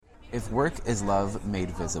If work is love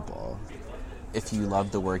made visible, if you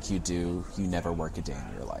love the work you do, you never work a day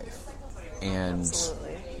in your life. And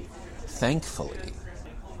Absolutely. Thankfully,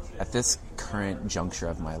 at this current juncture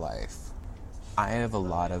of my life, I have a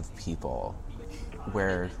lot of people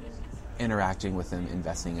where interacting with them,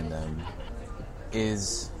 investing in them,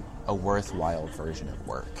 is a worthwhile version of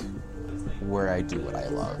work, where I do what I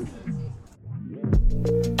love.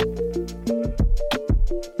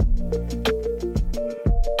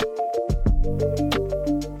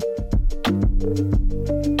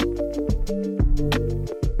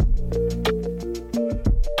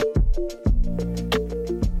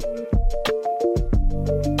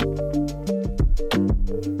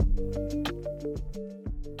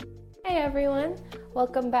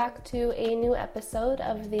 Welcome back to a new episode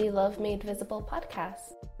of the Love Made Visible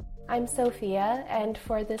podcast. I'm Sophia, and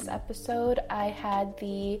for this episode, I had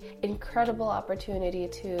the incredible opportunity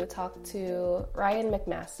to talk to Ryan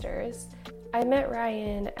McMasters. I met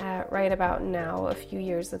Ryan at Right About Now a few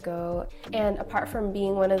years ago, and apart from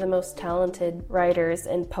being one of the most talented writers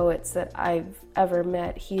and poets that I've ever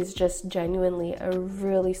met, he's just genuinely a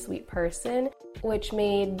really sweet person, which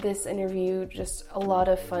made this interview just a lot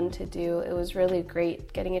of fun to do. It was really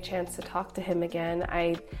great getting a chance to talk to him again.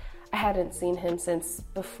 I hadn't seen him since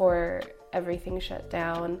before everything shut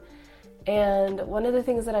down. And one of the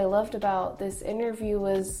things that I loved about this interview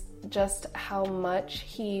was just how much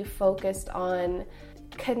he focused on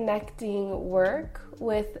connecting work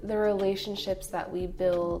with the relationships that we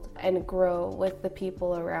build and grow with the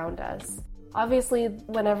people around us. Obviously,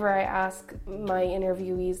 whenever I ask my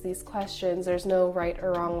interviewees these questions, there's no right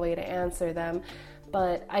or wrong way to answer them,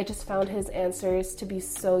 but I just found his answers to be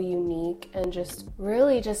so unique and just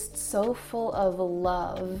really just so full of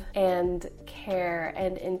love and care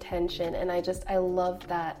and intention, and I love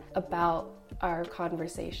that about our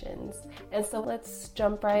conversations. And so let's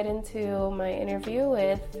jump right into my interview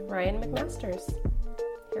with Ryan McMasters.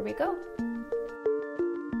 Here we go.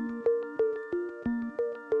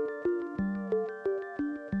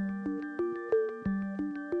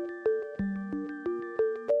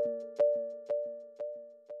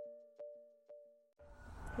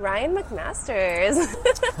 Ryan McMasters.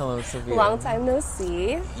 Hello, Sophia. Long time no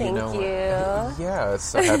see. Thank you. Yeah,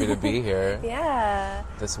 so happy to be here. Yeah.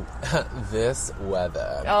 This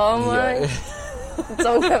weather. Oh my. Yeah.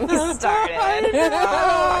 Don't get me started.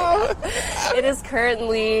 It is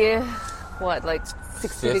currently, what, like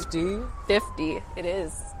 50? 50. It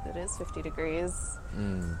is 50 degrees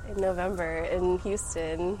in November in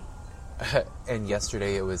Houston. And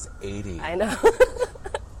yesterday it was 80. I know.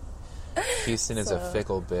 Houston is a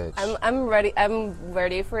fickle bitch. I'm ready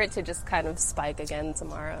for it to just kind of spike again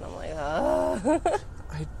tomorrow, and I'm like, ugh.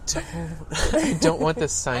 I don't want the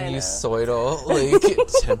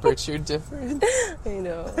sinusoidal temperature difference. I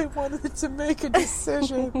know. I wanted to make a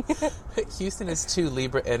decision. Houston is too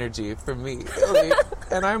Libra energy for me,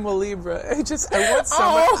 and I'm a Libra. I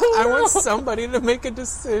want somebody to make a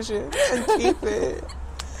decision and keep it.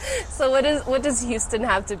 So what does Houston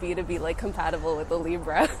have to be like compatible with a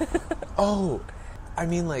Libra? Oh, I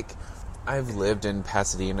mean, like, I've lived in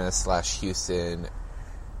Pasadena / Houston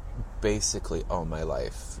basically all my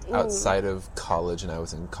life. Outside of college, and I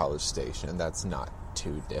was in College Station. That's not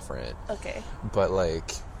too different. Okay. But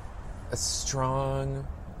like a strong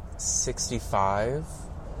 65,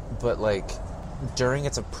 but like during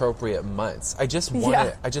its appropriate months. I just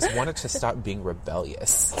want it to stop being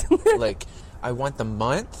rebellious. Like, I want the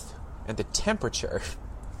month and the temperature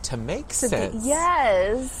to make sense.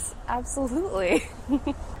 Yes, absolutely.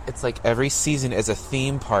 It's like every season is a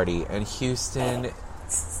theme party, and Houston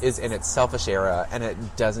is in its selfish era, and it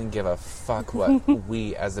doesn't give a fuck what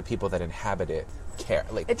we, as the people that inhabit it, care.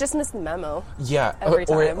 Like, it just missed the memo. Yeah, every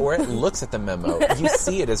time. Or it looks at the memo. You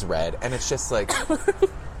see it as red, and it's just like,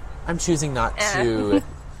 I'm choosing not to.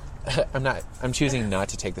 I'm choosing not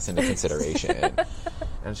to take this into consideration.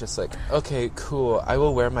 And it's just like, okay, cool. I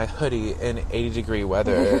will wear my hoodie in 80-degree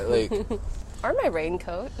weather, like, or my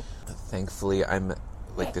raincoat. Thankfully, I'm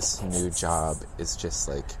like, this new job is just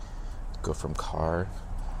like go from car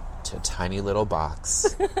to tiny little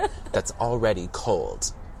box that's already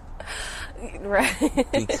cold, right?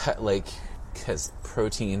 Because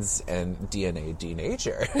proteins and DNA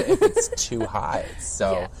denature if it's too high.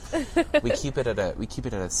 So we keep it at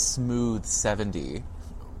a smooth 70,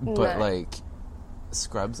 but like,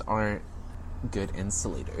 scrubs aren't good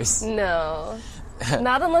insulators. No.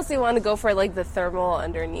 Not unless you want to go for like the thermal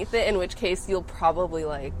underneath it, in which case you'll probably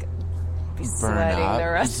like be sweating the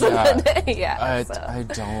rest of the day. Yeah. I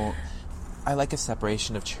don't. I like a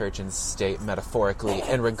separation of church and state metaphorically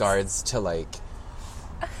in regards to like,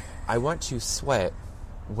 I want to sweat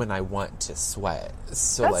when I want to sweat.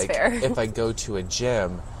 So, That's like, fair. if I go to a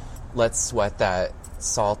gym, let's sweat that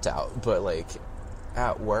salt out. But, like,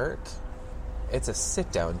 at work, it's a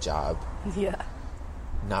sit-down job. Yeah.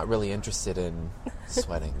 Not really interested in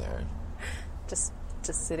sweating there. Just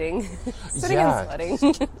sitting. Yeah. And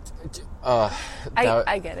sweating.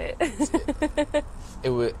 I get it.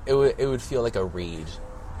 It would feel like a read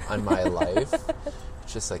on my life.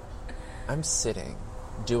 Just like, I'm sitting,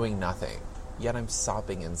 doing nothing, yet I'm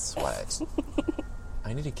sopping in sweat.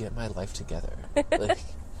 I need to get my life together. Like,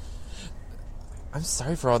 I'm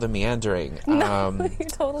sorry for all the meandering. No, you're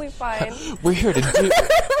totally fine. We're here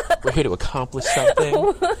to accomplish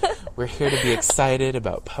something. We're here to be excited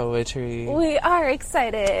about poetry. We are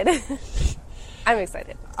excited. I'm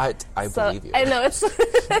excited. I believe you. I know it's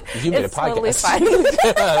You made it's a podcast. Totally fine.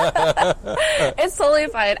 It's totally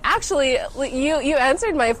fine. Actually, you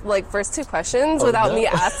answered my first two questions without me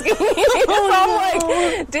asking. So I'm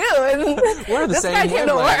like, dude, we're the this same guy came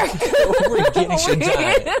to work. We're getting shit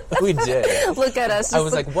done. We did. Look at us. I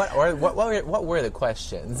was like, what were the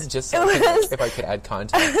questions? Just so if I could add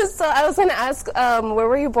context. So I was going to ask, where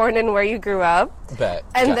were you born and where you grew up? Bet.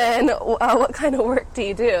 And then, what kind of work do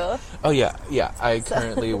you do? Oh, yeah. I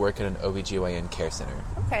currently work at an OBGYN care center.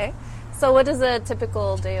 Okay. So what does a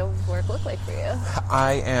typical day of work look like for you?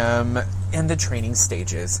 I am in the training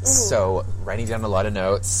stages, so writing down a lot of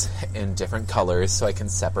notes in different colors so I can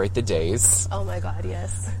separate the days. Oh my God,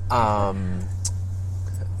 yes.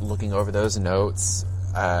 Looking over those notes,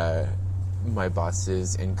 my boss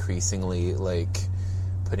is increasingly,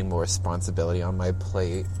 putting more responsibility on my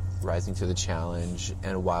plate, rising to the challenge,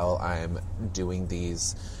 and while I'm doing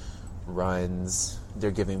these runs,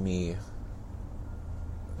 they're giving me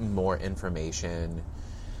more information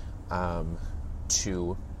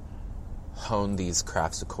to hone these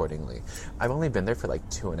crafts accordingly. I've only been there for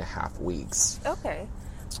 2.5 weeks. Okay.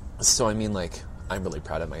 So, I mean, I'm really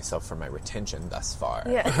proud of myself for my retention thus far.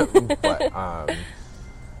 Yeah. But,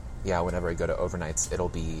 whenever I go to overnights, it'll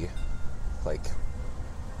be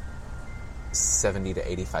 70 to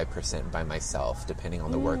 85% by myself, depending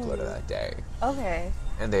on the workload of that day. Okay.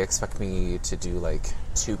 And they expect me to do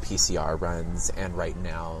 2 PCR runs, and right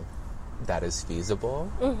now that is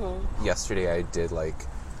feasible. Mm-hmm. Yesterday I did a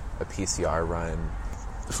PCR run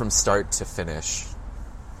from start to finish,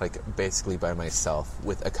 basically by myself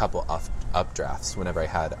with a couple updrafts whenever I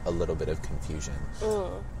had a little bit of confusion.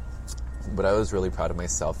 But I was really proud of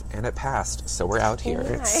myself, and it passed, so we're out here.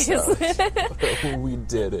 Nice. So, we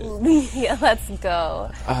did it. Yeah, let's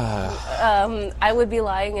go. I would be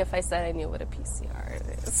lying if I said I knew what a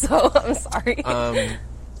PCR is, so I'm sorry.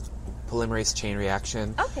 Polymerase chain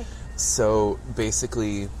reaction. Okay. So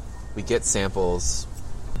basically, we get samples,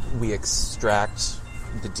 we extract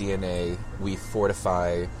the DNA, we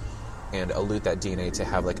fortify and elute that DNA to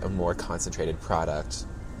have a more concentrated product,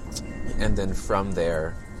 and then from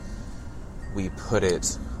there, we put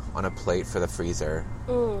it on a plate for the freezer,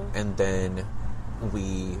 and then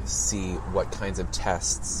we see what kinds of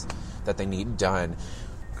tests that they need done.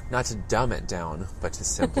 Not to dumb it down, but to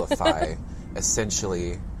simplify.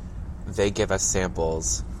 Essentially, they give us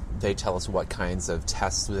samples. They tell us what kinds of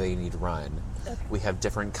tests they need run. Okay. We have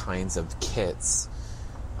different kinds of kits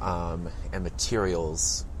and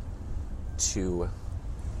materials to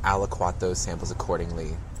aliquot those samples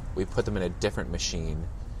accordingly. We put them in a different machine.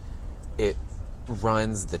 It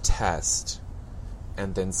runs the test,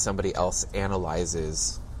 and then somebody else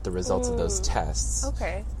analyzes the results of those tests.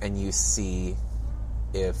 Okay. And you see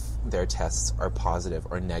if their tests are positive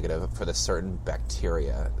or negative for the certain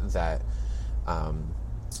bacteria that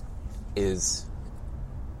is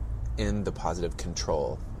in the positive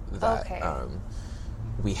control that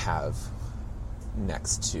we have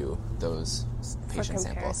next to those patient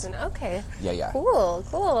samples. Okay. Yeah. Cool.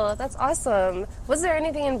 That's awesome. Was there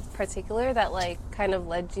anything in particular that kind of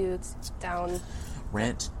led you down?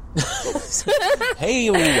 Rent. Hey.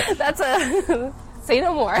 That's a say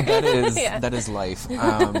no more. That is life.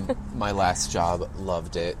 My last job,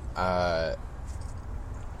 loved it.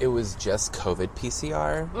 It was just COVID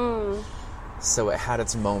PCR. So it had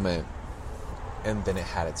its moment, and then it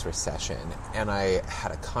had its recession. And I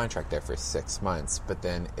had a contract there for 6 months, but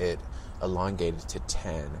then it elongated to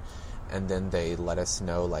 10. And then they let us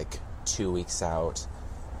know 2 weeks out,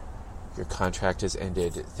 your contract has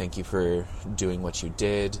ended. Thank you for doing what you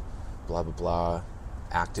did. Blah, blah, blah.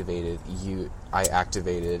 I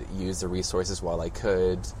activated, used the resources while I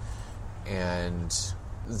could. And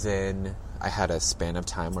then I had a span of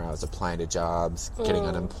time where I was applying to jobs, getting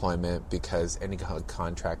unemployment, because any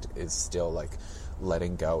contract is still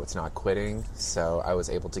letting go. It's not quitting. So I was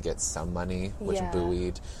able to get some money, which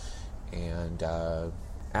buoyed. And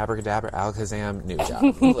abracadabra, alakazam, new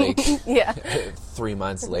job. Like, yeah. 3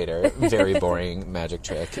 months later, very boring magic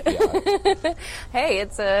trick. Yeah. Hey,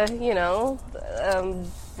 it's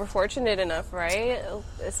we're fortunate enough, right?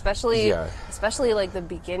 Especially like the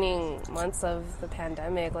beginning months of the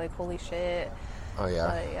pandemic. Like, holy shit. Oh yeah.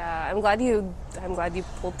 But yeah, I'm glad you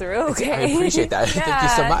pulled through. Okay. I appreciate that. Thank you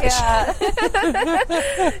so much.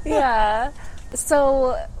 Yeah. Yeah.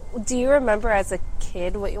 So, do you remember as a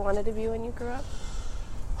kid what you wanted to be when you grew up?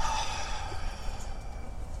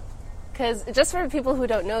 Because just for people who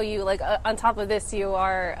don't know you, like, on top of this, you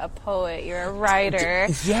are a poet, you're a writer.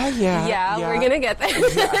 Yeah, we're going to get there.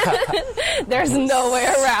 Yeah. There's no way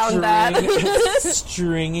around that.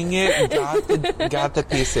 Stringing it, got the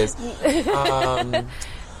pieces.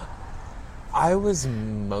 I was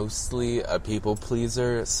mostly a people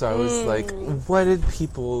pleaser, so I was like, what do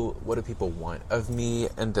people want of me?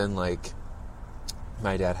 And then, like,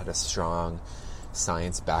 my dad had a strong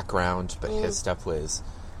science background, but his stuff was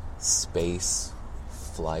space,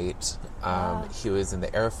 flight. He was in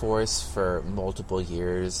the Air Force for multiple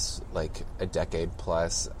years, like a decade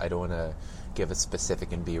plus. I don't want to give a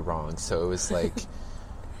specific and be wrong. So it was like,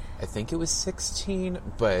 I think it was 16,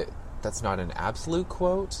 but that's not an absolute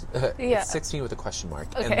quote. Yeah. 16 with a question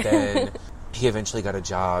mark. Okay. And then he eventually got a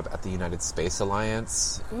job at the United Space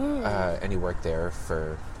Alliance, and he worked there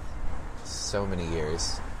for so many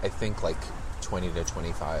years. I think like 20 to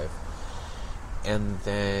 25. And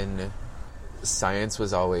then science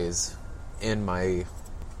was always in my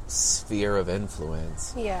sphere of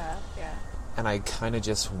influence. Yeah, yeah. And I kind of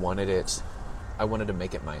just wanted to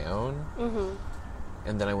make it my own. Mm-hmm.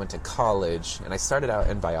 And then I went to college, and I started out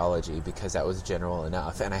in biology because that was general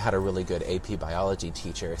enough. And I had a really good AP biology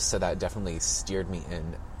teacher, so that definitely steered me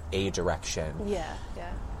in a direction. Yeah,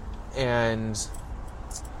 yeah. And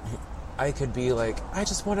I could be like, I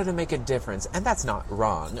just wanted to make a difference. And that's not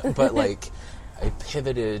wrong, but like, I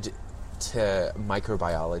pivoted to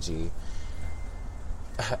microbiology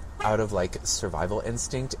out of like survival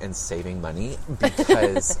instinct and saving money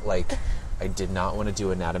because like I did not want to do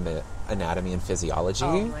anatomy and physiology.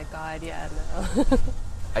 Oh my god, yeah, no.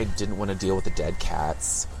 I didn't want to deal with the dead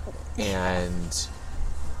cats, and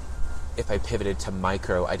if I pivoted to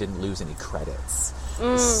micro, I didn't lose any credits.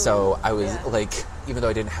 So I was like, even though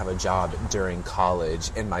I didn't have a job during college,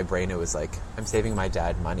 in my brain it was like, I'm saving my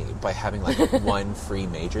dad money by having like one free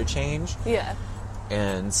major change. Yeah.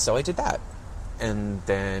 And so I did that. And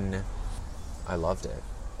then I loved it.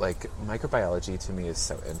 Like, microbiology to me is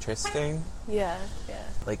so interesting. Yeah, yeah.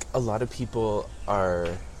 Like, a lot of people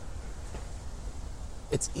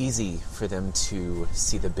it's easy for them to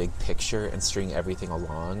see the big picture and string everything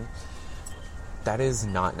along. That is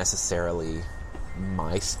not necessarily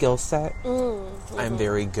my skill set. Mm-hmm. I'm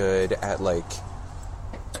very good at like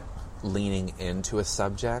leaning into a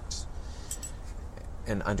subject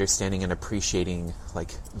and understanding and appreciating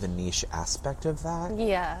like the niche aspect of that.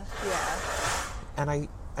 Yeah, yeah. And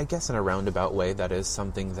I guess in a roundabout way that is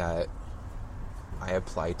something that I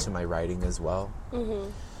apply to my writing as well. Mm-hmm.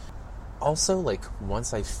 Also, like,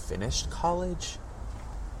 once I finished college,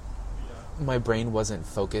 my brain wasn't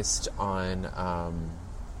focused on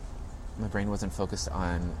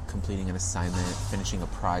completing an assignment, finishing a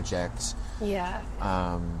project. Yeah.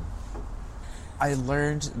 I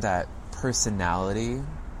learned that personality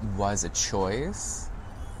was a choice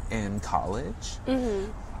in college,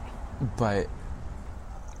 but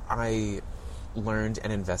I learned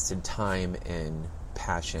and invested time in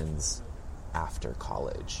passions after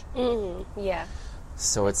college. Yeah.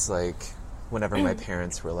 So it's like, whenever my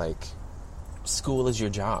parents were like, school is your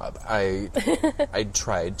job, I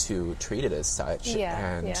tried to treat it as such,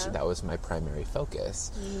 and that was my primary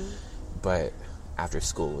focus. But after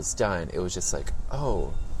school was done, it was just like,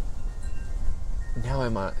 oh, now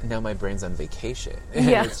my brain's on vacation. And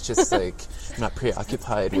it's just like, I'm not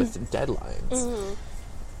preoccupied with deadlines.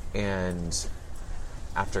 And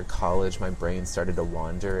after college, my brain started to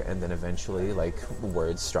wander, and then eventually, like,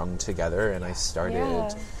 words strung together, and I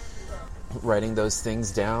started writing those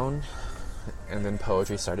things down, and then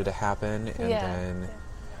poetry started to happen, and then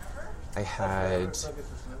I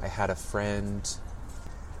had a friend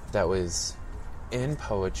that was in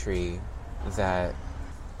poetry that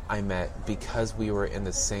I met because we were in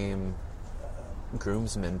the same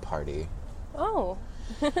groomsmen party. Oh.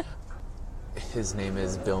 His name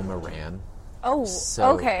is Bill Moran. Oh,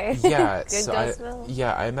 so, okay. Yeah, Good Ghost Bill?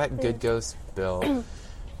 Yeah, I met Good Ghost Bill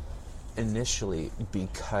initially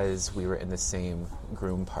because we were in the same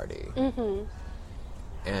groom party.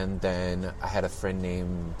 And then I had a friend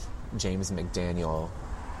named James McDaniel.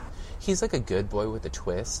 He's like a good boy with a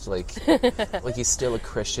twist. Like, like he's still a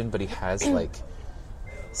Christian, but he has like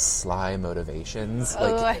sly motivations.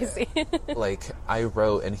 I see. Like, I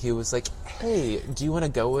wrote, and he was like, hey, do you want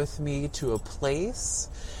to go with me to a place?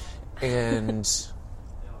 And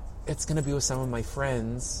it's going to be with some of my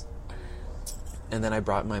friends. And then I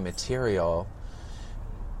brought my material.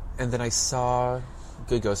 And then I saw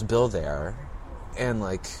Good Ghost Bill there. And,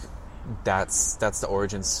 like, that's the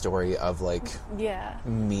origin story of, like,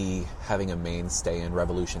 me having a mainstay in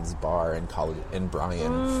Revolution's Bar in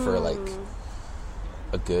Bryan for, like,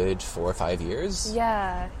 a good 4 or 5 years.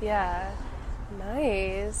 Yeah.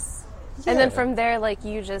 Nice. Yeah. And then from there, like,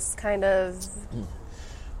 you just kind of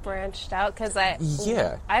branched out, because I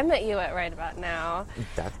met you at Right About Now.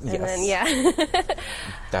 Then,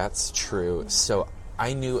 That's true. So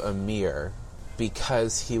I knew Amir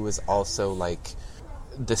because he was also, like,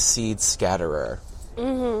 the seed scatterer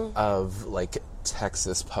of, like,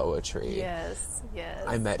 Texas poetry. Yes.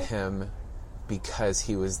 I met him because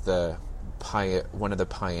he was one of the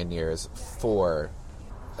pioneers for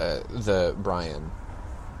the Bryan.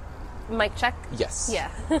 Mic check? Yes. Yeah.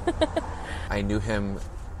 I knew him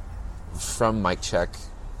from Mic Check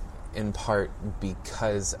in part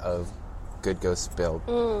because of Good Ghost Bill.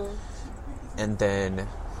 And then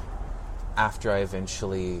after I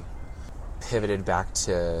eventually pivoted back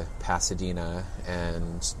to Pasadena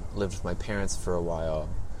and lived with my parents for a while,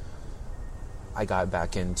 I got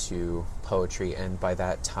back into poetry, and by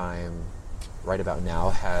that time, Right About Now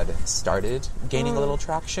had started gaining a little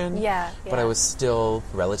traction. Yeah. But I was still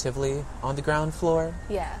relatively on the ground floor.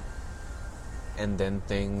 Yeah. And then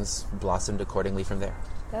things blossomed accordingly from there.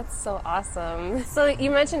 That's so awesome. So you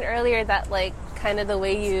mentioned earlier that, like, kind of the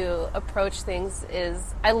way you approach things is,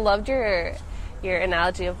 I loved your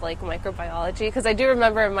analogy of, like, microbiology, because I do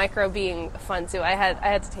remember micro being fun too. I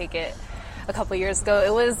had to take it a couple years ago.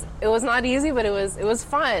 It was not easy, but it was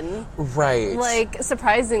fun. Right. Like,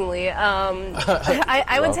 surprisingly,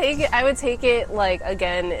 I would take it, like,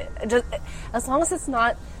 again, just as long as it's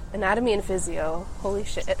not anatomy and physio. Holy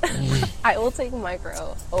shit, I will take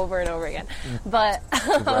micro over and over again. But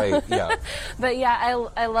right, yeah. But yeah,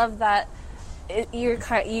 I love that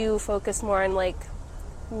you focus more on, like,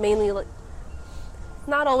 mainly, like,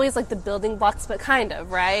 not always, like, the building blocks, but kind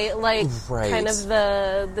of, right? Like, kind of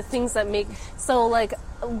the things that make... So, like,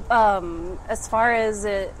 as far as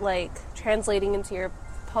it, like, translating into your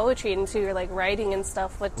poetry, into your, like, writing and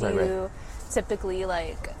stuff, what do you typically,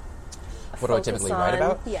 like, what do I typically write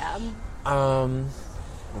about? Yeah.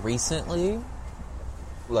 Recently,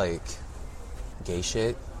 like, gay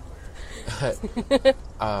shit.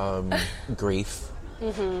 Grief.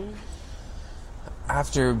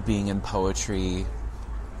 After being in poetry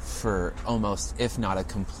for almost, if not a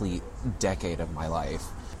complete decade of my life,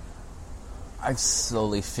 I've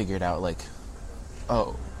slowly figured out, like,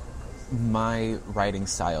 my writing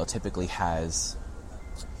style typically has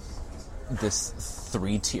this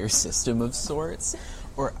 3-tier system of sorts,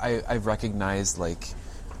 or I've recognized, like,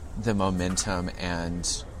 the momentum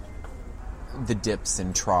and the dips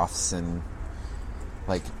and troughs and,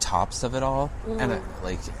 like, tops of it all. And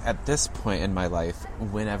like, at this point in my life,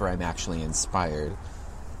 whenever I'm actually inspired,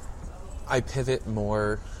 I pivot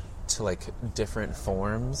more to, like, different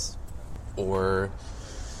forms, or,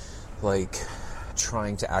 like,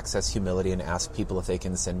 trying to access humility and ask people if they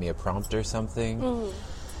can send me a prompt or something.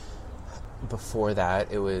 Before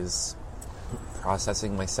that, it was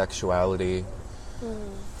processing my sexuality,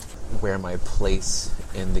 where my place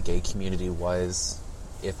in the gay community was,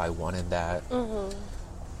 if I wanted that.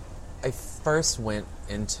 I first went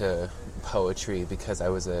into poetry because I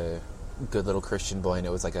was a good little Christian boy, and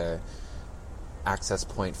it was like a access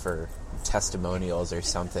point for testimonials or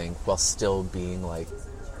something, while still being, like,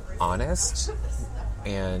 honest.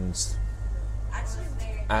 And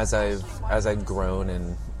as I've grown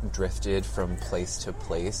and drifted from place to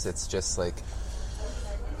place, it's just like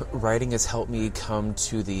writing has helped me come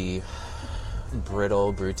to the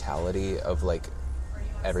brittle brutality of, like,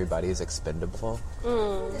 everybody's expendable.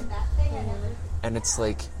 And it's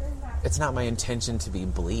like, it's not my intention to be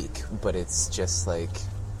bleak, but it's just like,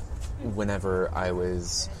 whenever I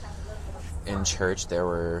was in church, there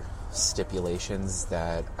were stipulations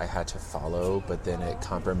that I had to follow, but then it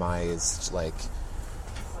compromised, like,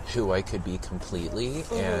 who I could be completely.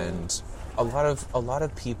 And a lot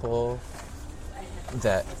of people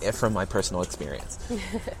that, from my personal experience,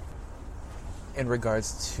 in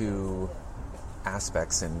regards to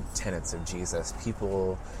aspects and tenets of Jesus,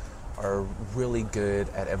 people are really good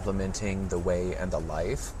at implementing the way and the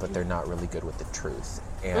life, but they're not really good with the truth.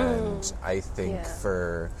 And I think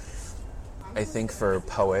for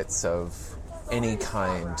poets of any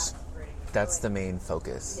kind, that's the main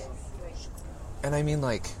focus. And I mean,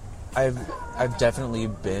 like, I've definitely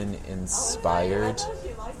been inspired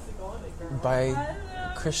by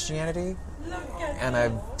Christianity, and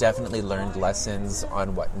I've definitely learned lessons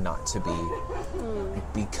on what not to be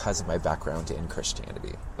because of my background in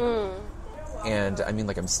Christianity. And I mean,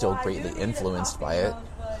 like, I'm still greatly influenced by it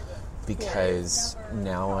because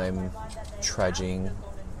now I'm trudging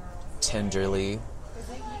tenderly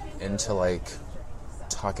into, like,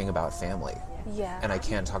 talking about family. Yeah. And I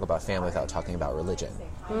can't talk about family without talking about religion.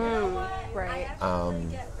 Right.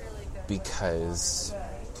 Because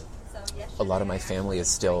a lot of my family is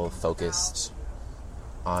still focused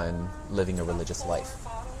on living a religious life.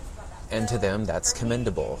 And to them, that's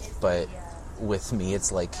commendable. But with me,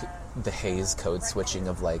 it's like the Hayes code switching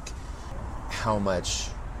of, like, how much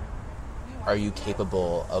are you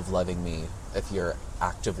capable of loving me if you're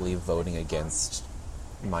actively voting against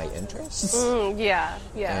my interests? Yeah.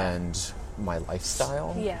 And my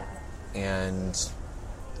lifestyle? Yeah. And,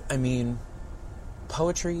 I mean,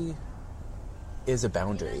 poetry is a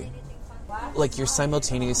boundary. Like, you're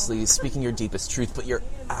simultaneously speaking your deepest truth, but you're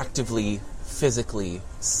actively, physically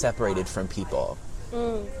separated from people.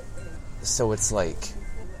 So it's like,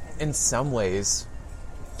 in some ways,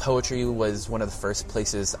 poetry was one of the first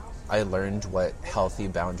places I learned what healthy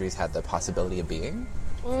boundaries had the possibility of being.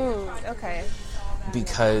 Okay.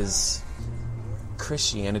 Because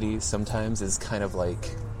Christianity sometimes is kind of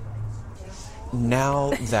like,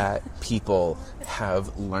 now that people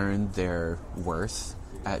have learned their worth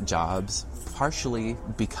at jobs, partially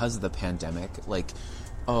because of the pandemic, like,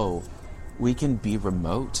 oh, we can be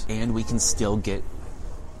remote and we can still get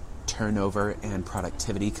turnover and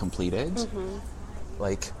productivity completed.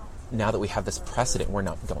 Like, now that we have this precedent, we're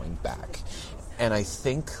not going back. And I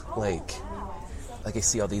think, like I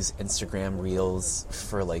see all these Instagram reels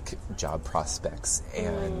for, like, job prospects,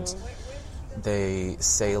 and they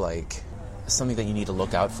say, like, something that you need to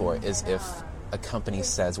look out for is if a company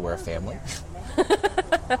says we're a family.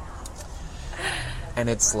 And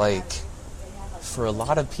it's like, for a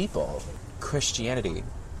lot of people, Christianity,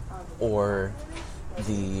 or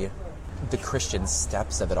the Christian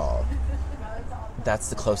steps of it all, that's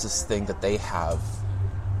the closest thing that they have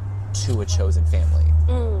to a chosen family.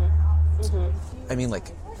 I mean,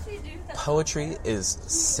 like, poetry is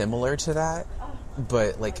similar to that,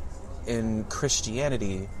 but, like, in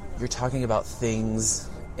Christianity, you're talking about things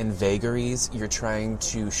in vagaries. You're trying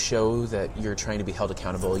to show that you're trying to be held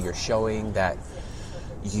accountable. You're showing that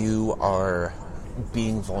you are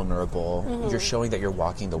being vulnerable. You're showing that you're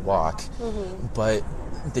walking the walk. But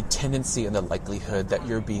the tendency and the likelihood that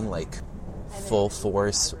you're being, like, full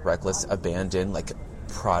force, reckless, abandoned, like,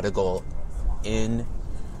 prodigal in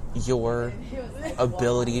your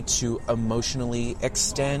ability to emotionally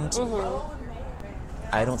extend,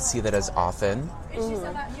 I don't see that as often.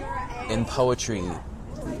 In poetry,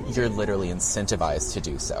 you're literally incentivized to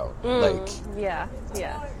do so. Like, yeah.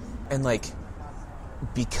 And, like,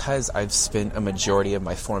 because I've spent a majority of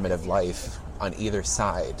my formative life on either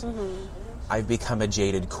side, I've become a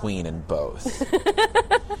jaded queen in both.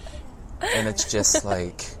 And it's just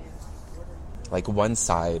like one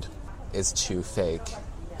side is too fake,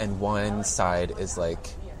 and one side is, like,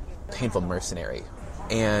 painful mercenary.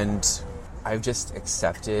 And I've just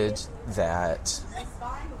accepted that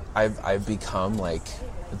I've become, like,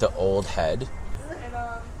 the old head.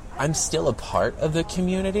 I'm still a part of the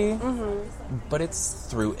community, but it's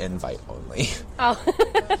through invite only. Oh,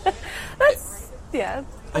 yeah.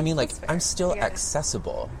 I mean, like, I'm still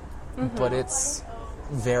accessible, but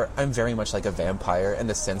I'm very much like a vampire in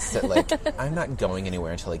the sense that, like, I'm not going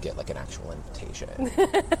anywhere until I get, like, an actual invitation.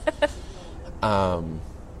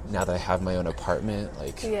 Now that I have my own apartment,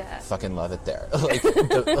 like, fucking love it there. Like,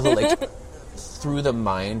 through the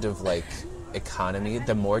mind of, like, economy,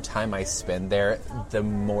 the more time I spend there, the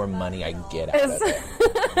more money I get out of it.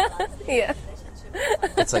 Yeah.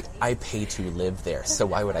 It's like, I pay to live there, so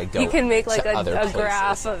why would I go? You can make, like, a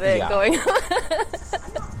graph of it going on.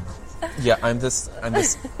 Yeah, I'm this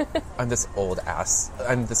old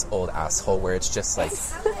asshole where it's just like,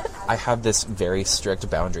 I have this very strict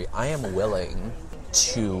boundary. I am willing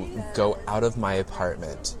to go out of my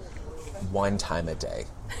apartment one time a day.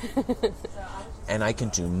 And I can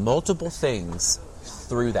do multiple things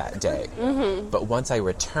through that day. But once I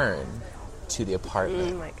return to the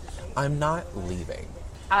apartment, I'm not leaving.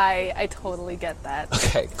 I totally get that.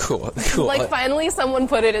 Okay, cool. Like, finally someone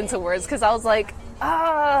put it into words, because I was like,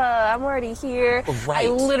 I'm already here. Right. I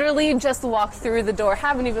literally just walked through the door,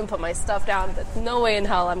 haven't even put my stuff down, but no way in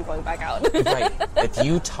hell I'm going back out. Right. If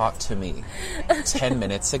you talked to me 10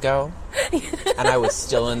 minutes ago and I was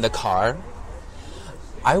still in the car,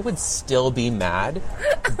 I would still be mad,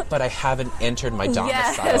 but I haven't entered my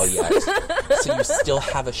domicile yet. So you still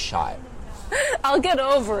have a shot. I'll get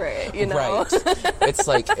over it, you know? Right. It's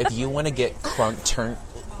like, if you want to get crunk turned,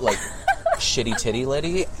 like, shitty titty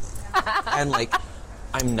litty, and, like,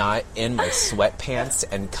 I'm not in my sweatpants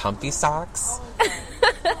and comfy socks,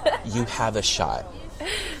 you have a shot.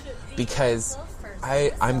 Because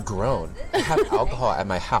I'm grown. I have alcohol at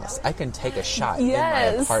my house. I can take a shot in my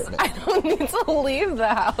apartment. I don't need to leave the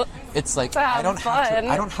house. It's like I don't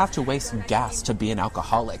have to waste gas to be an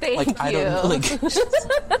alcoholic. Thank you.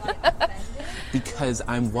 Because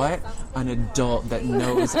I'm what? An adult that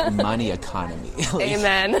knows money economy.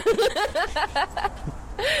 Amen.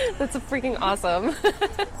 That's freaking awesome.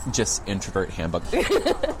 Just introvert handbook.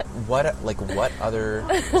 What other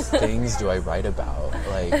things do I write about?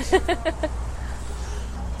 Like,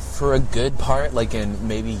 for a good part, like in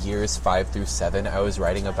maybe years 5 through 7, I was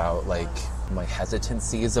writing about like my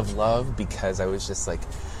hesitancies of love, because I was just like,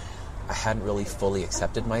 I hadn't really fully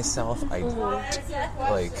accepted myself. I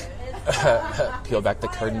peel back the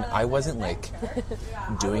curtain. I wasn't like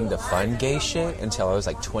doing the fun gay shit until I was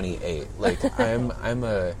like 28. Like I'm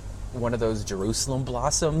one of those Jerusalem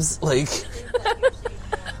blossoms. Like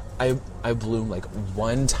I bloom like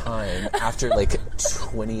one time after like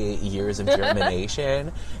 28 years of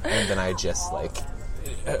germination, and then I just like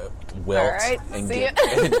wilt and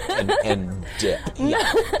dip.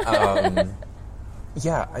 Yeah.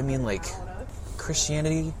 Yeah, I mean, like,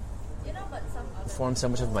 Christianity formed so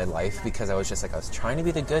much of my life because I was just like, I was trying to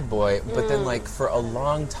be the good boy, but then, like, for a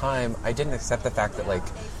long time, I didn't accept the fact that, like,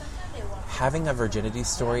 having a virginity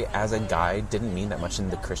story as a guy didn't mean that much in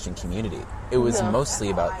the Christian community. It was mostly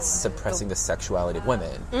about suppressing the sexuality of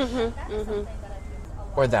women.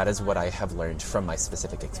 Or that is what I have learned from my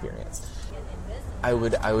specific experience. I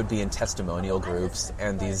would be in testimonial groups,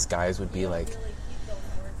 and these guys would be like,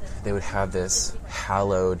 they would have this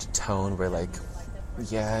hallowed tone where, like,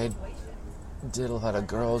 yeah, I did a lot of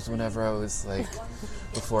girls whenever I was, like,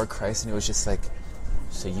 before Christ, and it was just like,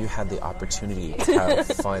 so you had the opportunity to have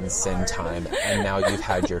fun sin time, and now you've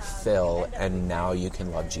had your fill, and now you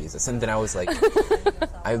can love Jesus. And then I was like,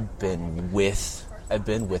 I've been with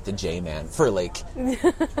the J-man for, like,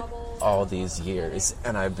 all these years,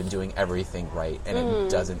 and I've been doing everything right, and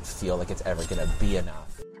it doesn't feel like it's ever going to be enough.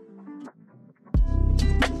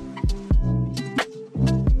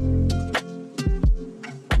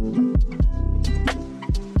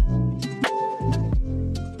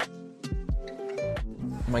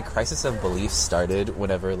 My crisis of belief started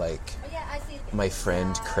whenever, like, my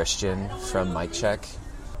friend Christian from Mic Check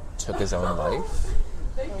took his own life.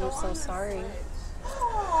 I'm so sorry.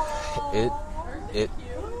 It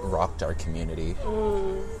rocked our community.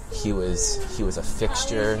 He was a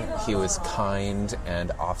fixture. He was kind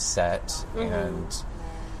and offset and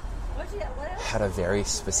had a very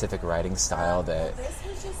specific writing style that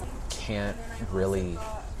can't really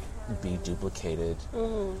be duplicated.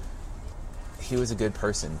 He was a good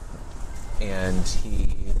person, and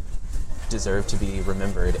he deserved to be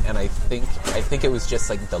remembered. And I think it was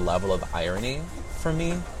just like the level of irony for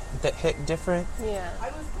me that hit different. Yeah.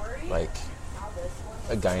 Like,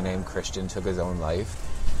 a guy named Christian took his own life.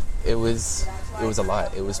 It was a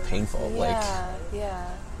lot. It was painful. Yeah.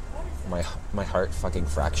 My heart fucking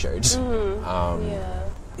fractured. It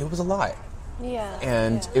was a lot. Yeah.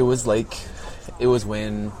 And it was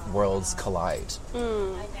when worlds collide.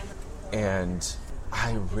 And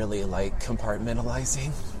I really like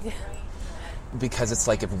compartmentalizing. Yeah. Because it's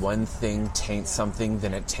like, if one thing taints something,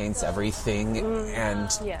 then it taints everything.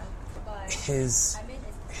 And his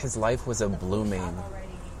life was a blooming,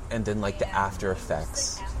 and then, like, the after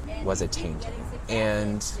effects was a tainting.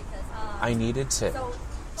 And I needed to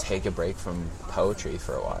take a break from poetry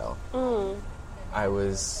for a while. I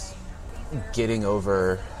was getting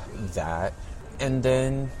over that. And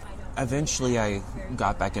then eventually I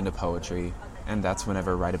got back into poetry, and that's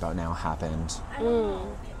whenever Right About Now happened.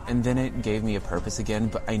 And then it gave me a purpose again,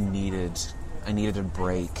 but I needed a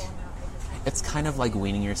break. It's kind of like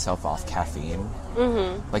weaning yourself off caffeine.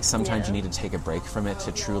 Like, sometimes you need to take a break from it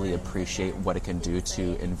to truly appreciate what it can do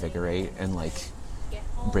to invigorate and, like,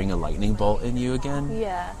 bring a lightning bolt in you again.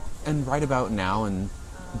 Yeah. And Right About Now and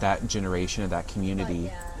that generation of that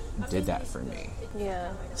community did that for me.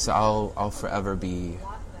 Yeah. So I'll forever be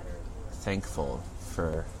thankful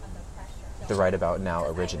for the Right About Now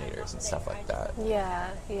originators and stuff like that. Yeah.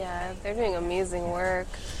 They're doing amazing work.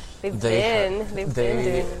 They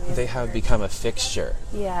have become a fixture.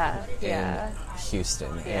 in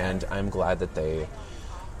Houston, and I'm glad that they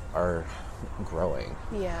are growing.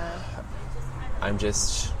 Yeah. I'm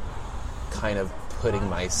just kind of putting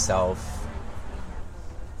myself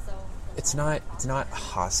it's not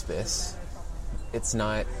hospice. It's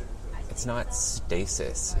not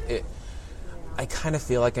stasis. I kind of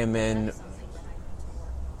feel like I'm a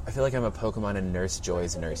Pokemon in Nurse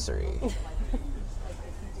Joy's nursery.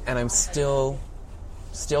 And I'm still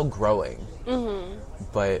growing. Mm-hmm.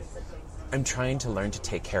 But I'm trying to learn to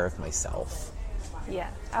take care of myself. Yeah,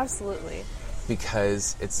 absolutely.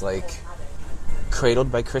 Because it's like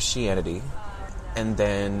cradled by Christianity and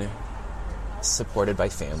then supported by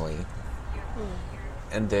family.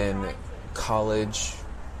 And then college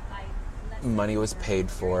money was paid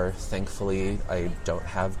for. Thankfully, I don't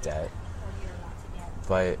have debt.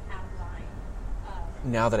 But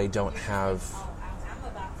now that I don't have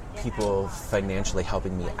people financially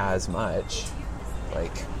helping me as much,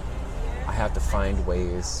 like, I have to find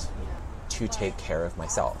ways to take care of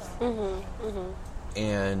myself. Mm-hmm, mm-hmm.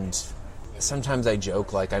 And sometimes I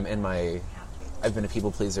joke, like, I've been a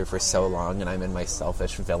people pleaser for so long and I'm in my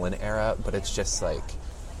selfish villain era, but it's just like,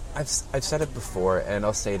 I've said it before and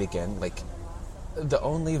I'll say it again, like, the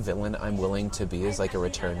only villain I'm willing to be is like a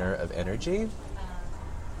returner of energy.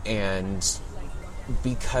 And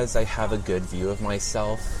because I have a good view of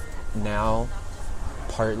myself now,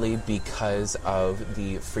 partly because of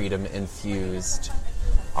the freedom-infused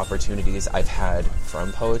opportunities I've had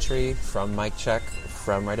from poetry, from Mic Check,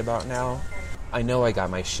 from Right About Now, I know I got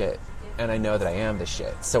my shit, and I know that I am the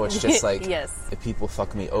shit. So it's just like, yes. If people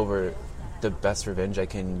fuck me over, the best revenge I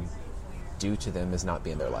can do to them is not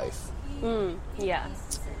be in their life. Yeah.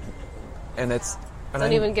 And it's...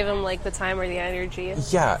 Don't even give them, like, the time or the energy.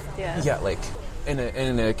 Yeah, like, in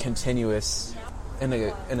a continuous... In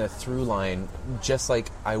a through line, just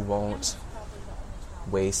like I won't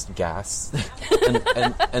waste gas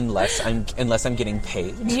unless I'm getting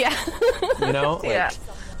paid. Yeah. You know? Like, yeah.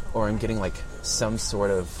 Or I'm getting like some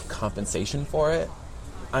sort of compensation for it.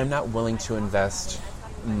 I'm not willing to invest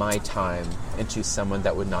my time into someone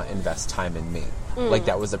that would not invest time in me. Like,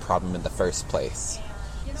 that was the problem in the first place.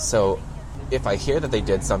 So if I hear that they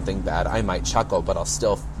did something bad, I might chuckle, but I'll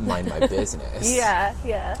still mind my business.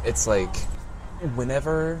 Yeah. It's like,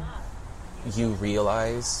 whenever you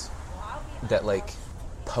realize that, like,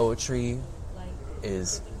 poetry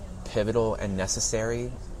is pivotal and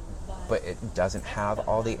necessary, but it doesn't have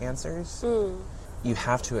all the answers, you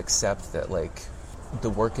have to accept that, like, the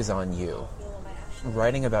work is on you.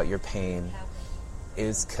 Writing about your pain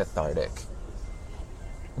is cathartic,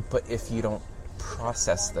 but if you don't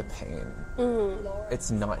process the pain, it's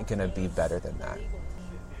not going to be better than that.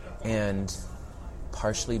 And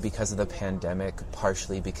partially because of the pandemic,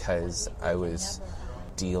 partially because I was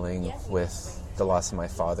dealing with the loss of my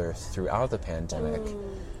father throughout the pandemic,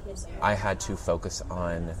 I had to focus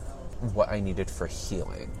on what I needed for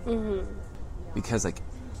healing. Because, like,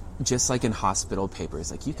 just like in hospital papers,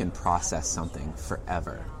 like, you can process something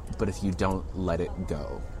forever, but if you don't let it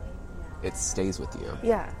go, it stays with you.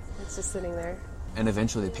 Yeah, it's just sitting there. And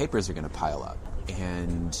eventually the papers are going to pile up,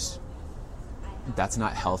 and that's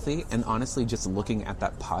not healthy. And honestly, just looking at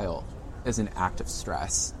that pile is an act of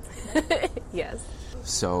stress. Yes.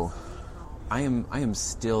 So I am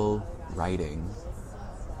still writing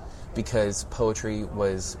because poetry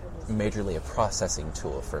was majorly a processing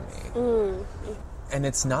tool for me. And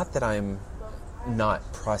it's not that I'm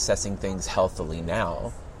not processing things healthily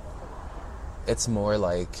now. It's more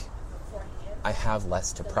like I have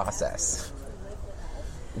less to process,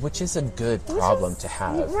 which is a good problem to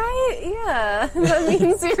have. Right, yeah. That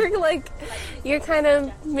means you're kind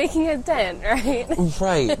of making a dent, right?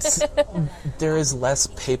 Right. There is less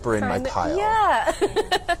paper in my pile. Yeah.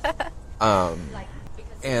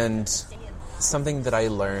 And something that I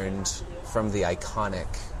learned from the iconic,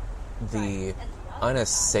 the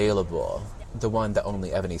unassailable, the one that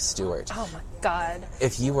only Ebony Stewart. Oh my God.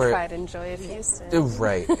 If you were Pride and Joy of Houston.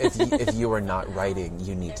 Right. If you are not writing,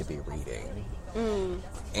 you need to be reading.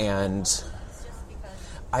 And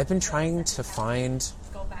I've been trying to find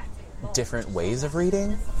different ways of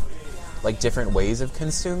reading, like different ways of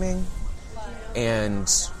consuming, and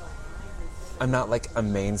I'm not like a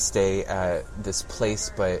mainstay at this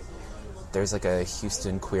place, but there's like a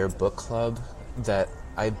Houston queer book club that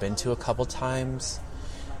I've been to a couple times,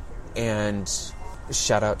 and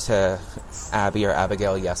shout out to Abby or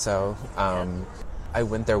Abigail Yeso. I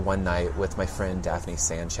went there one night with my friend Daphne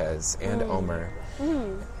Sanchez and Omer,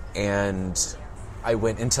 and I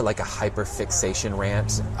went into like a hyperfixation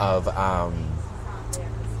rant of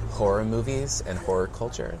horror movies and horror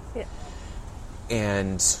culture. Yeah.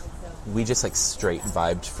 And we just like straight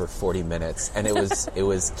vibed for 40 minutes, and it was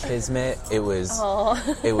kismet, it was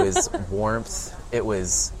warmth, it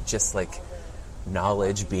was just like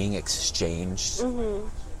knowledge being exchanged.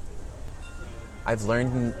 I've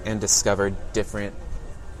learned and discovered different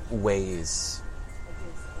ways,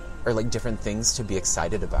 or like different things to be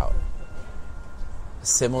excited about.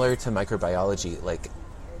 Similar to microbiology, like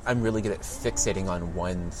I'm really good at fixating on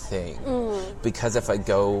one thing, because if I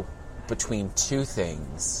go between two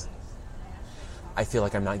things, I feel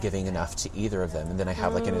like I'm not giving enough to either of them, and then I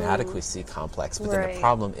have like an inadequacy complex. But then the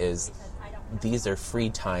problem is, these are free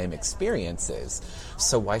time experiences,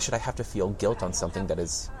 so why should I have to feel guilt on something that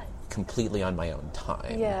is completely on my own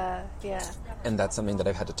time? Yeah. And that's something that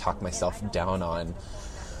I've had to talk myself down on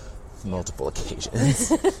multiple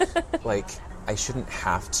occasions. Like, I shouldn't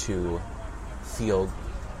have to feel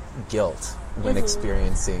guilt when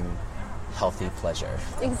experiencing healthy pleasure.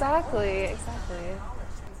 Exactly.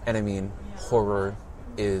 And I mean, horror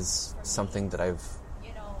is something that I've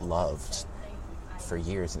loved for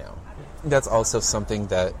years now. That's also something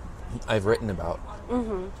that I've written about.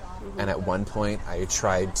 And at one point I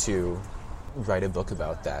tried to write a book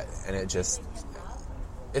about that, and it's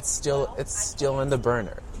still on the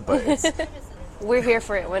burner, but it's we're here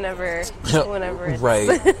for it whenever it's right.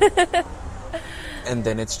 And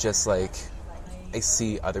then it's just like, I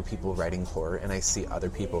see other people writing horror, and I see other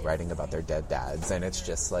people writing about their dead dads, and it's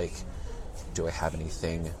just like, do I have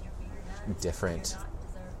anything different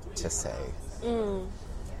to say?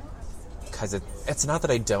 Because it's not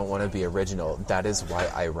that I don't want to be original. That is why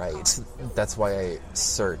I write. That's why I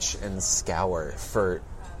search and scour for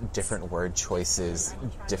different word choices,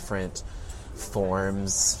 different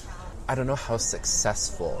forms. I don't know how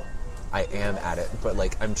successful I am at it, but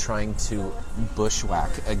like, I'm trying to bushwhack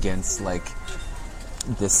against like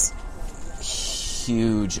this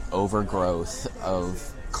huge overgrowth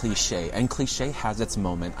of cliche. And cliche has its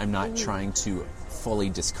moment. I'm not trying to fully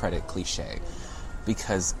discredit cliche,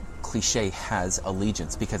 because cliche has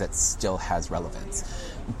allegiance, because it still has relevance.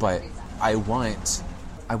 But I want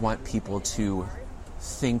people to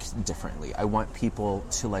think differently. I want people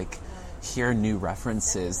to like hear new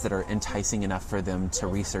references that are enticing enough for them to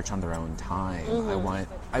research on their own time.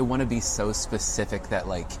 I want to be so specific that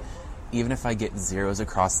like, even if I get zeros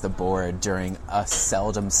across the board during a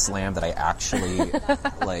seldom slam that I actually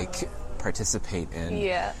like participate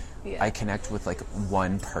in, I connect with like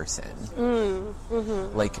one person.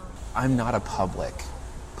 Like, I'm not a public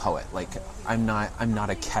poet. Like, I'm not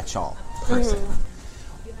a catch-all person.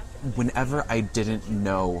 Whenever I didn't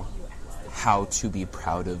know how to be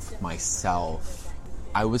proud of myself,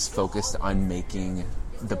 I was focused on making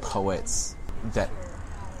the poets that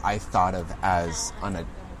I thought of as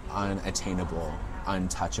unattainable,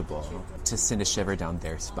 untouchable, to send a shiver down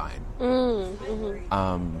their spine.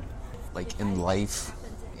 Like, in life,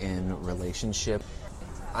 in relationship,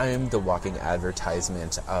 I am the walking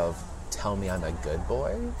advertisement of tell me I'm a good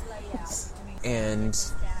boy. And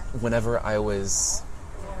whenever I was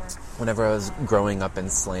growing up in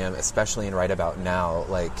slam, especially in Right About Now,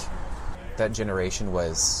 like, that generation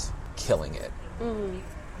was killing it.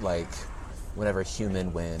 Like, whenever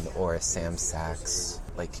Human Win or Sam Sachs,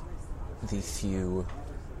 like, the few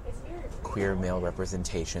queer male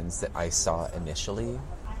representations that I saw initially,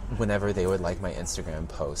 whenever they would like my Instagram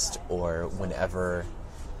post, or whenever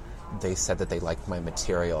they said that they liked my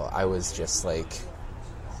material, I was just like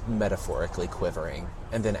metaphorically quivering.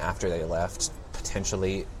 And then after they left,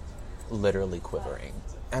 potentially literally quivering.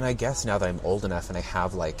 And I guess now that I'm old enough and I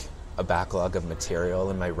have like a backlog of material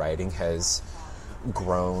and my writing has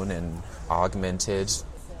grown and augmented,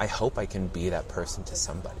 I hope I can be that person to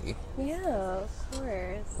somebody. Yeah, of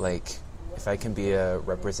course. Like, if I can be a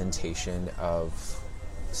representation of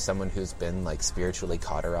someone who's been like spiritually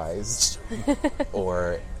cauterized,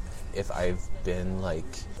 or if I've been like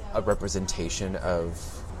a representation of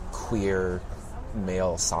queer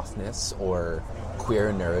male softness, or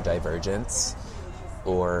queer neurodivergence,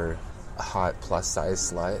 or a hot plus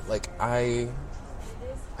size slut, like I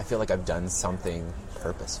feel like I've done something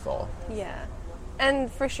purposeful. Yeah.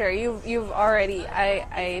 And for sure, you've already,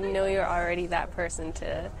 I know you're already that person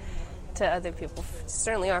to other people.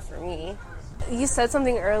 Certainly are for me. You said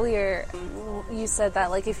something earlier. You said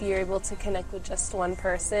that like, if you're able to connect with just one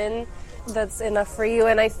person, that's enough for you.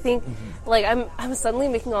 And I think like I'm suddenly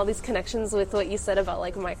making all these connections with what you said about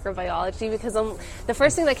like microbiology, because the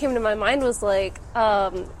first thing that came to my mind was like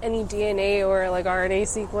any DNA or like RNA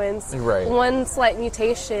sequence, right? One slight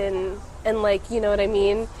mutation, and like, you know what I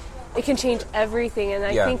mean, it can change everything. And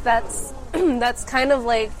I think that's that's kind of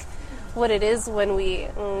like what it is when we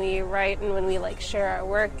write and when we like share our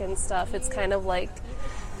work and stuff. It's kind of like,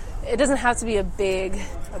 it doesn't have to be a big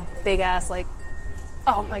ass like,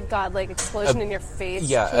 oh my god, like explosion in your face.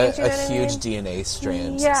 Yeah, change, a huge DNA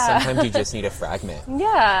strand. Yeah. Sometimes you just need a fragment.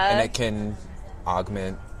 Yeah. And it can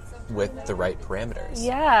augment with the right parameters.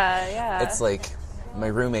 Yeah. It's like my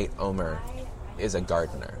roommate Omer is a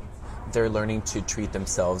gardener. They're learning to treat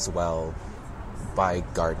themselves well by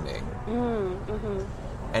gardening. Mm-hmm.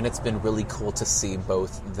 And it's been really cool to see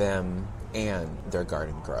both them and their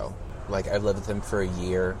garden grow. Like, I've lived with them for a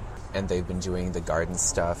year, and they've been doing the garden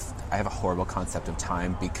stuff. I have a horrible concept of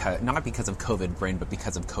time, not because of COVID brain, but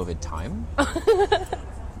because of COVID time.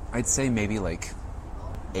 I'd say maybe like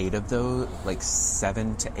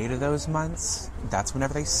 7 to 8 of those months, that's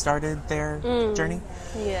whenever they started their journey.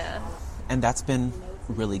 Yeah. And that's been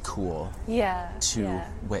really cool to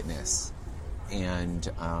witness. And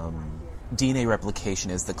DNA replication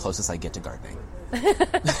is the closest I get to gardening.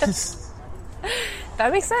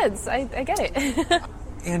 That makes sense. I get it.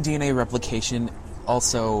 And DNA replication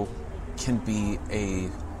also can be a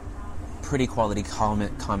pretty quality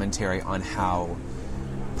commentary on how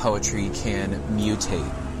poetry can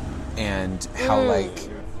mutate, and how like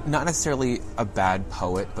not necessarily a bad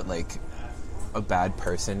poet, but like a bad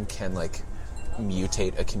person can like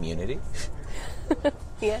mutate a community.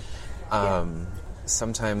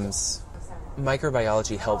 Sometimes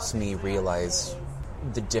microbiology helps me realize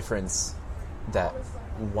the difference that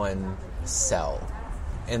one cell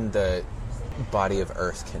in the body of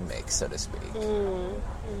Earth can make, so to speak.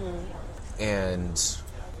 And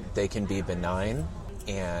they can be benign,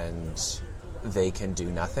 and they can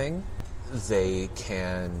do nothing. They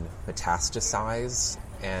can metastasize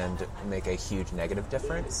and make a huge negative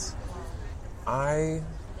difference. I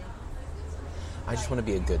just want to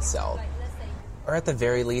be a good cell. Or at the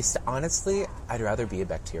very least, honestly, I'd rather be a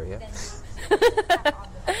bacteria.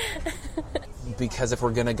 Because if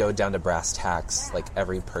we're going to go down to brass tacks, like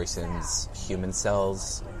every person's human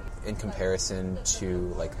cells in comparison to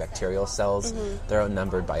like bacterial cells, they're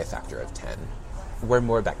outnumbered by a factor of 10. We're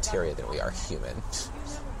more bacteria than we are human.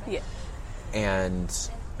 Yeah. And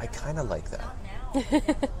I kind of like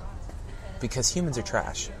that. Because humans are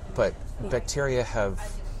trash, but bacteria have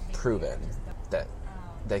proven that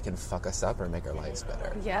they can fuck us up or make our lives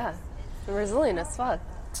better. Yeah. They're resilient as fuck.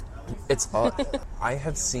 It's all. I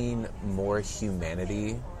have seen more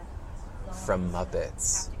humanity from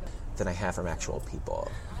Muppets than I have from actual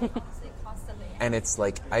people. And it's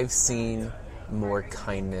like, I've seen more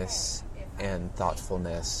kindness and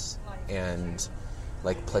thoughtfulness and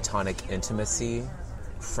like platonic intimacy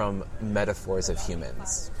from metaphors of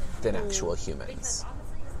humans than actual humans.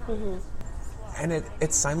 And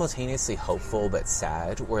it's simultaneously hopeful but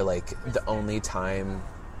sad, where like the only time,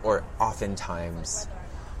 or oftentimes,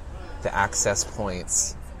 the access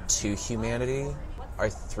points to humanity are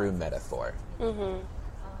through metaphor.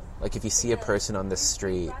 Like if you see a person on the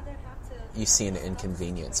street, you see an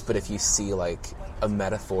inconvenience, but if you see like a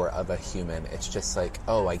metaphor of a human, it's just like,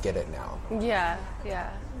 oh, I get it now. Yeah.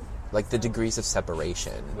 Like the degrees of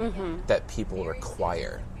separation that people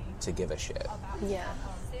require to give a shit. Yeah.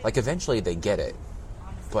 Like eventually they get it,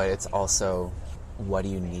 but it's also, what do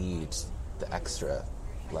you need the extra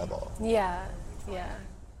level? Yeah.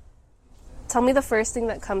 Tell me the first thing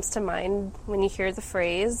that comes to mind when you hear the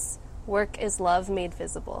phrase, work is love made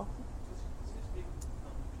visible.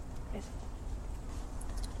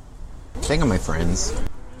 Think of my friends.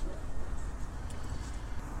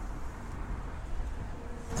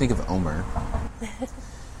 Think of Omer.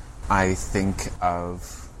 I think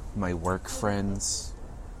of my work friends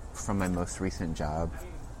from my most recent job.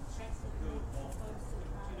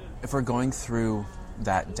 If we're going through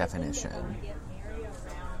that definition,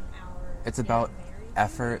 it's about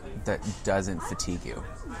effort that doesn't fatigue you.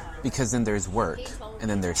 Because then there's work, and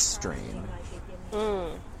then there's strain.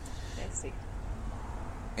 I see.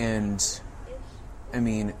 And, I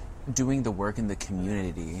mean, doing the work in the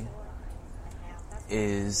community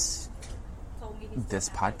is this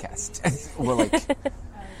podcast. Well, like,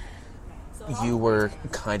 you were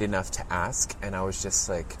kind enough to ask, and I was just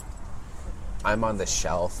like, I'm on the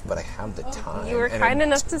shelf, but I have the time. You were kind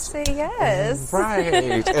enough to say yes.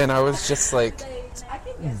 Right. And I was just like,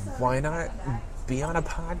 why not be on a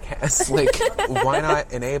podcast? Like, why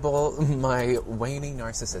not enable my waning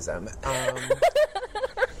narcissism?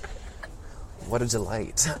 What a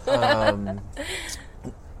delight.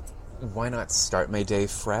 Why not start my day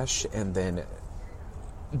fresh and then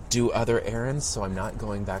do other errands so I'm not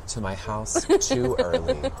going back to my house too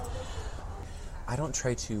early? I don't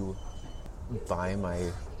try to buy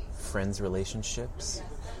my friends' relationships.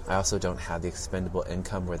 I also don't have the expendable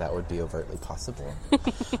income where that would be overtly possible.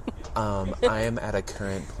 I am at a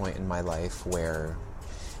current point in my life where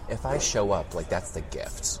if I show up, like, that's the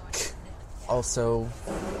gift. Also,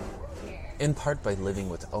 in part by living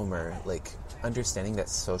with Omer, like, understanding that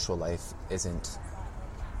social life isn't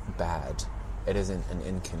bad It isn't an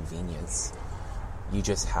inconvenience. You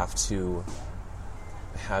just have to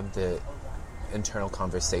have the internal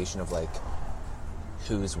conversation of, like,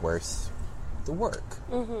 who's worth the work.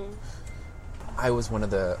 Mm-hmm. I was one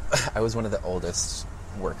of the oldest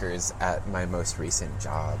workers at my most recent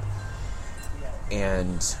job,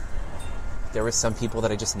 and there were some people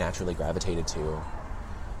that I just naturally gravitated to,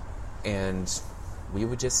 and we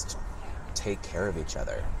would just take care of each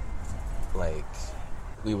other. Like,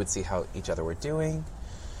 we would see how each other were doing.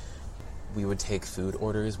 We would take food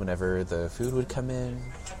orders whenever the food would come in.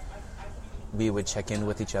 We would check in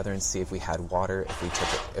with each other and see if we had water,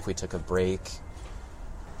 if we took a break.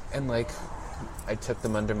 And, like, I took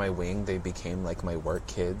them under my wing. They became, like, my work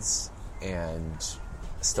kids, and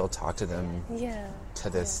still talk to them to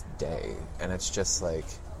this day. And it's just, like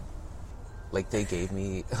they gave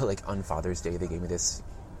me, like, on Father's Day, they gave me this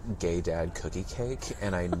gay dad cookie cake,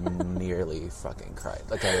 and I nearly fucking cried.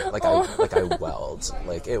 I welled.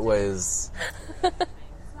 Like, it was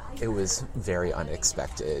very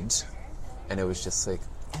unexpected. And it was just like,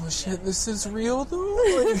 oh shit, this is real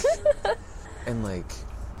though? Like, and, like,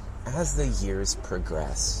 as the years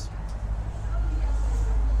progress,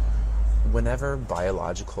 whenever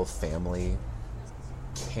biological family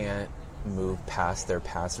can't move past their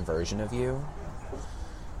past version of you,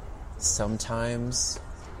 sometimes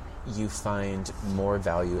you find more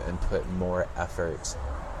value and put more effort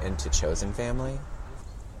into chosen family.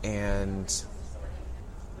 And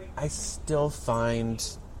I still find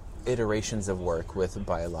iterations of work with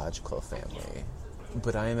biological family,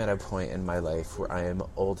 but I am at a point in my life where I am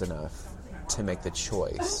old enough to make the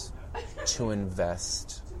choice to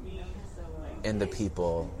invest in the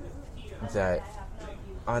people that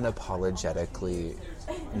unapologetically,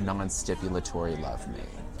 non-stipulatory love me.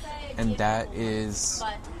 And that is,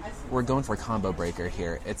 we're going for a combo breaker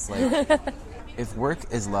here. It's like, if work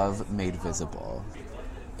is love made visible,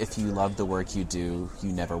 if you love the work you do,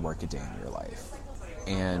 you never work a day in your life.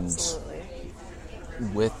 And absolutely.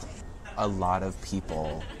 With a lot of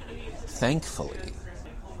people, thankfully,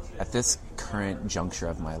 at this current juncture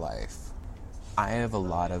of my life, I have a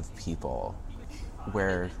lot of people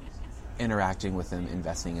where interacting with them,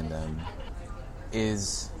 investing in them,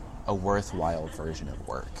 is a worthwhile version of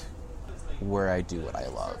work, where I do what I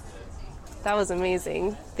love. That was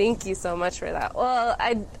amazing. Thank you so much for that. Well,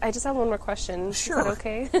 I just have one more question. Sure. Is that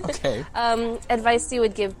okay? Okay. Advice you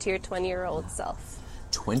would give to your 20-year-old self?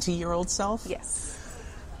 20-year-old self? Yes.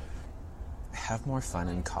 Have more fun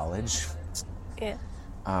in college. Yeah.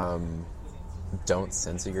 Don't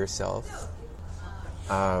censor yourself.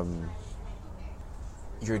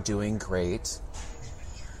 You're doing great.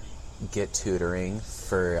 Get tutoring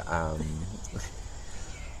for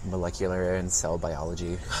molecular and cell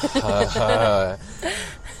biology. Go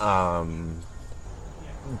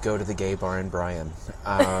to the gay bar in Bryan.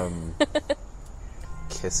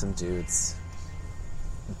 Kiss some dudes.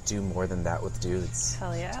 Do more than that with dudes.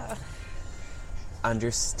 Hell yeah.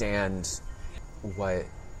 Understand what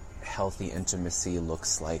healthy intimacy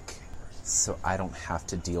looks like, so I don't have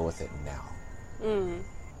to deal with it now.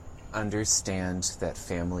 Understand that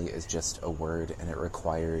family is just a word, and it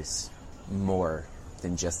requires more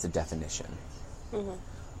than just a definition. Mm-hmm.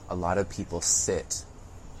 A lot of people sit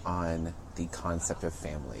on the concept of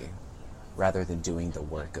family rather than doing the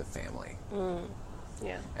work of family.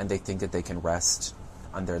 Yeah. And they think that they can rest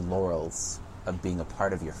on their laurels of being a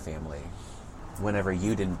part of your family whenever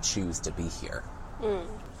you didn't choose to be here.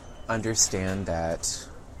 Understand that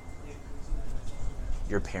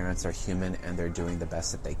your parents are human and they're doing the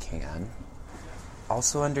best that they can.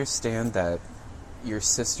 Also understand that your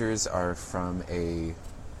sisters are from a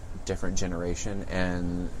different generation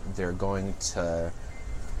and they're going to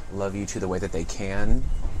love you to the way that they can,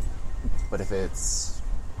 but if it's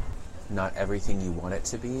not everything you want it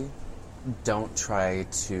to be, don't try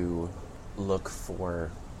to look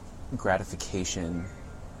for gratification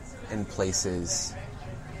in places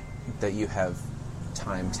that you have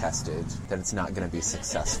time tested that it's not going to be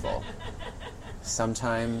successful.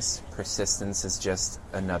 Sometimes persistence is just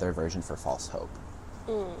another version for false hope.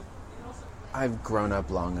 I've grown up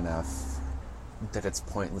long enough that it's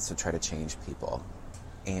pointless to try to change people.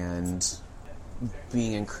 And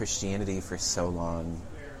being in Christianity for so long,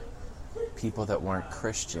 people that weren't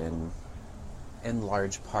Christian, in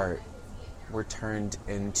large part, were turned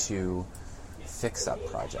into fix-up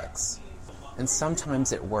projects. And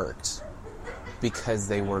sometimes it worked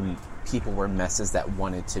because people were messes that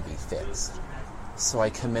wanted to be fixed. So I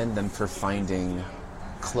commend them for finding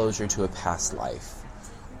closure to a past life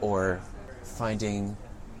or finding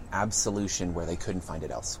absolution where they couldn't find it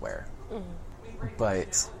elsewhere.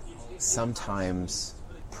 But sometimes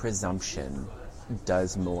presumption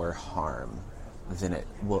does more harm than it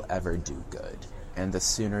will ever do good. And the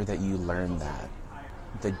sooner that you learn that,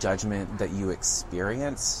 the judgment that you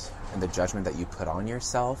experience and the judgment that you put on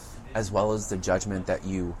yourself, as well as the judgment that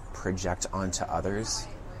you project onto others,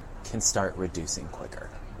 can start reducing quicker.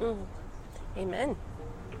 Amen.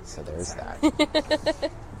 So there's that.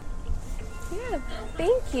 Yeah,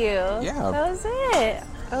 thank you. Yeah. That was it.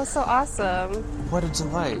 That was so awesome. What a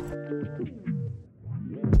delight.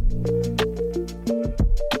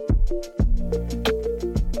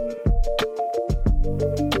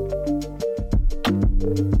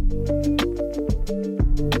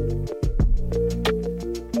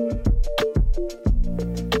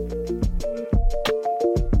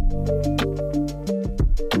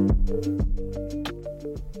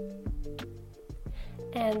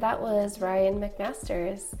 And that was Ryan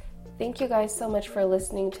McMasters. Thank you guys so much for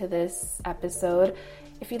listening to this episode.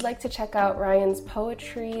 If you'd like to check out Ryan's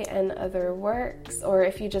poetry and other works, or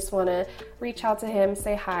if you just want to reach out to him,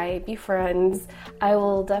 say hi, be friends, I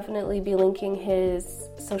will definitely be linking his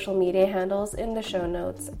social media handles in the show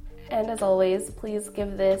notes. And as always, please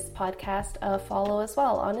give this podcast a follow as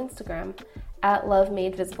well on Instagram at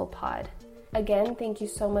LoveMadeVisiblePod. Again, thank you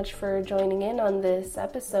so much for joining in on this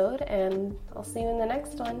episode, and I'll see you in the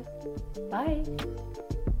next one. Bye!